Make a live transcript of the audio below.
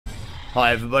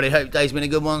Hi everybody, hope today's been a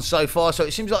good one so far. So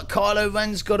it seems like Kylo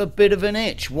Ren's got a bit of an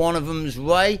itch. One of them's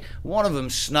Rey, one of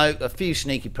them's Snoke, a few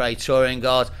sneaky Praetorian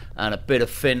guards, and a bit of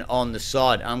Finn on the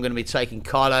side. I'm going to be taking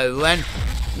Kylo Ren.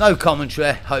 No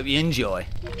commentary, hope you enjoy.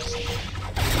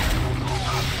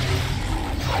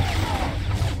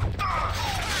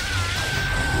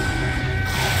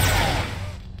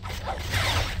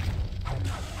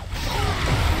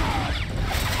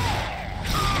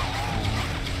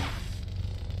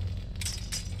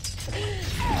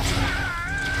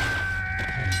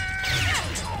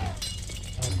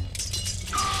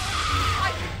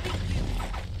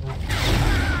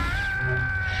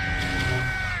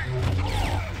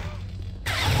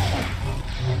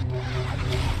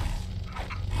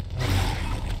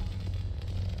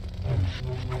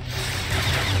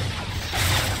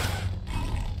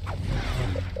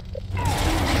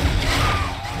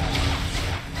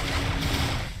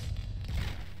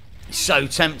 So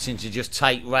tempting to just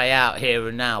take Rey out here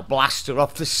and now, blast her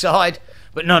off the side,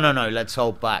 but no, let's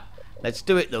hold back. Let's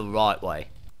do it the right way.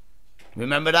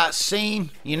 Remember that scene?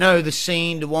 You know the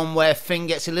scene, the one where Finn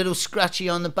gets a little scratchy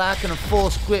on the back and a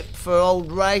force grip for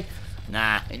old Rey?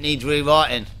 Nah, it needs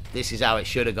rewriting. This is how it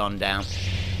should have gone down.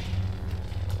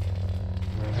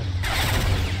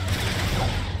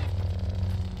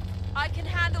 I can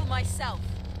handle myself.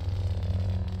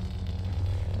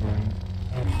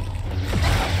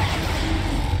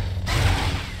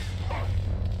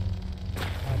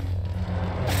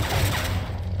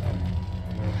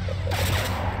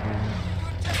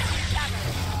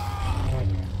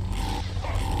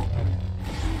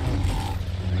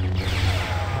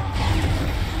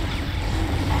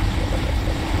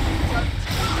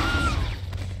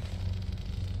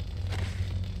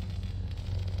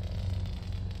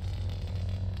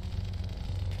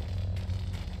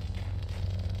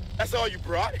 That's all you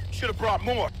brought? Should have brought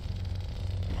more.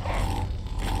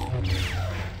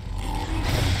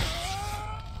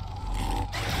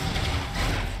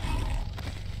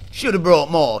 Should have brought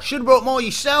more. Should have brought more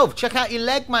yourself. Check out your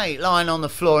leg, mate, lying on the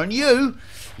floor. And you,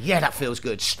 yeah, that feels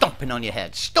good. Stomping on your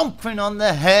head. Stomping on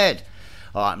the head.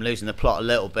 All right, I'm losing the plot a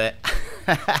little bit.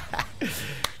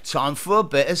 Time for a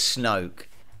bit of Snoke.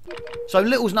 So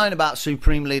little's known about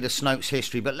Supreme Leader Snoke's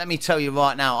history, but let me tell you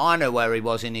right now, I know where he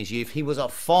was in his youth. He was a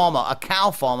farmer, a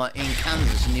cow farmer in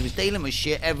Kansas, and he was dealing with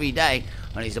shit every day,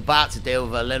 and he's about to deal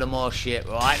with a little more shit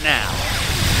right now.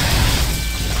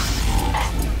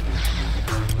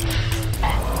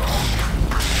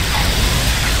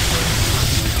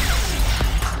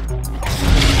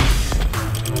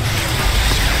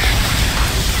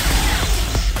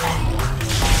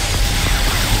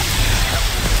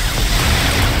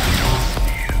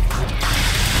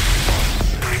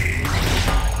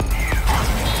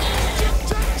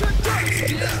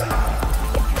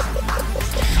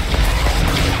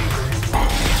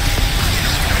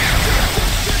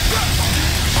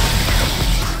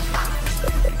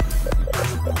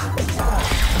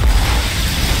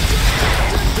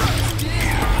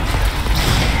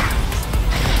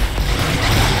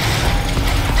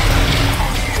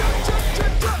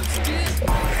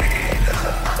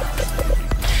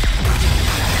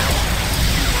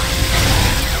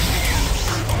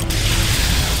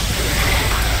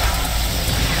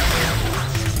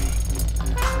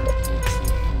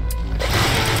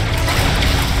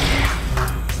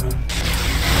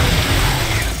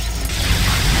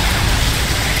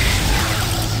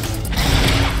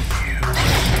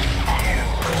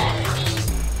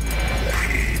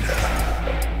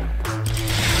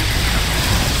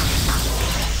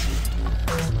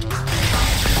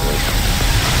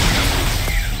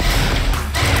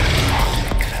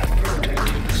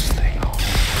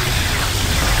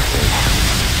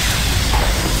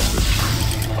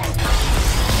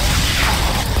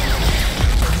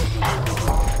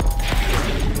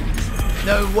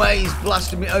 No way he's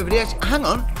blasted me over the edge. Hang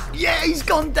on. Yeah, he's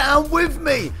gone down with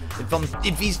me.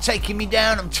 If he's taking me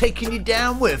down, I'm taking you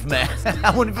down with me.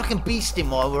 I wonder if I can beast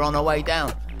him while we're on our way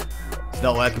down. It's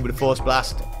not working with a force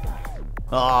blast.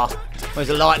 Ah, oh, where's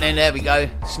the lightning? There we go.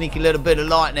 Sneaky little bit of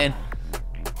lightning.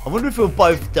 I wonder if we'll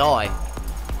both die.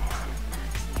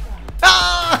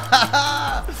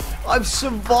 Ah! I've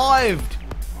survived.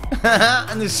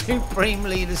 And the Supreme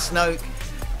Leader Snoke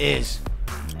is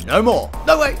no more.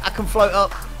 No way, I can float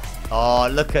up. Oh,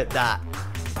 look at that.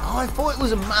 Oh, I thought it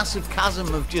was a massive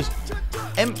chasm of just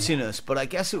emptiness, but I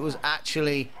guess it was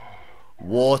actually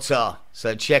water.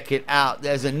 So check it out.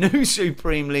 There's a new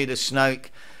Supreme Leader Snoke.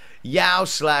 Yao /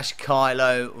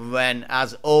 Kylo Ren.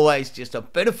 As always, just a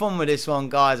bit of fun with this one,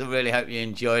 guys. I really hope you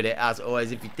enjoyed it. As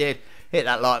always, if you did, hit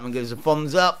that like and give us a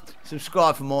thumbs up.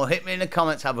 Subscribe for more. Hit me in the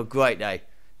comments. Have a great day.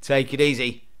 take it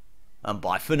easy, and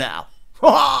bye for now.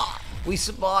 We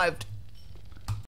survived.